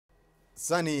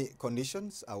Sunny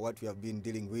conditions are what we have been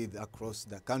dealing with across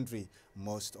the country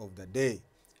most of the day.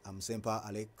 I'm Semper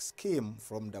Alex Kim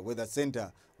from the Weather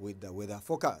Center with the weather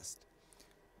forecast.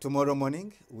 Tomorrow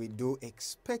morning, we do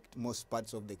expect most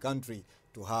parts of the country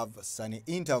to have sunny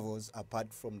intervals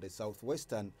apart from the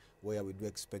southwestern, where we do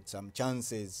expect some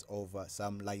chances of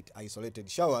some light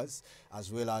isolated showers,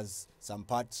 as well as some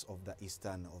parts of the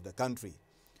eastern of the country.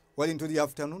 Well, into the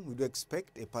afternoon, we do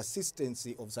expect a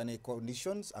persistency of sunny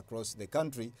conditions across the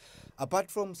country,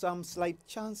 apart from some slight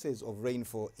chances of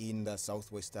rainfall in the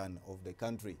southwestern of the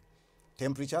country.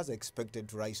 Temperatures are expected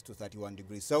to rise to 31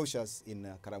 degrees Celsius in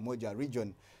Karamoja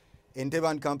region.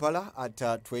 Entebbe and Kampala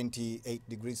at 28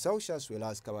 degrees Celsius,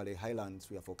 whereas Kabale Highlands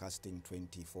we are forecasting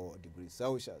 24 degrees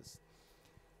Celsius.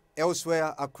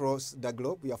 Elsewhere across the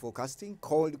globe, we are forecasting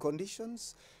cold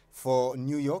conditions for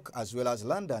New York as well as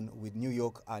London, with New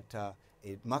York at a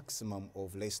maximum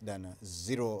of less than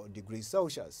 0 degrees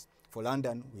Celsius. For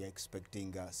London, we are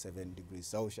expecting 7 degrees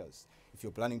Celsius. If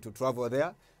you're planning to travel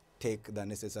there, take the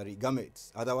necessary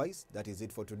garments. Otherwise, that is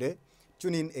it for today.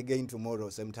 Tune in again tomorrow,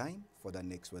 same time, for the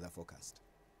next weather forecast.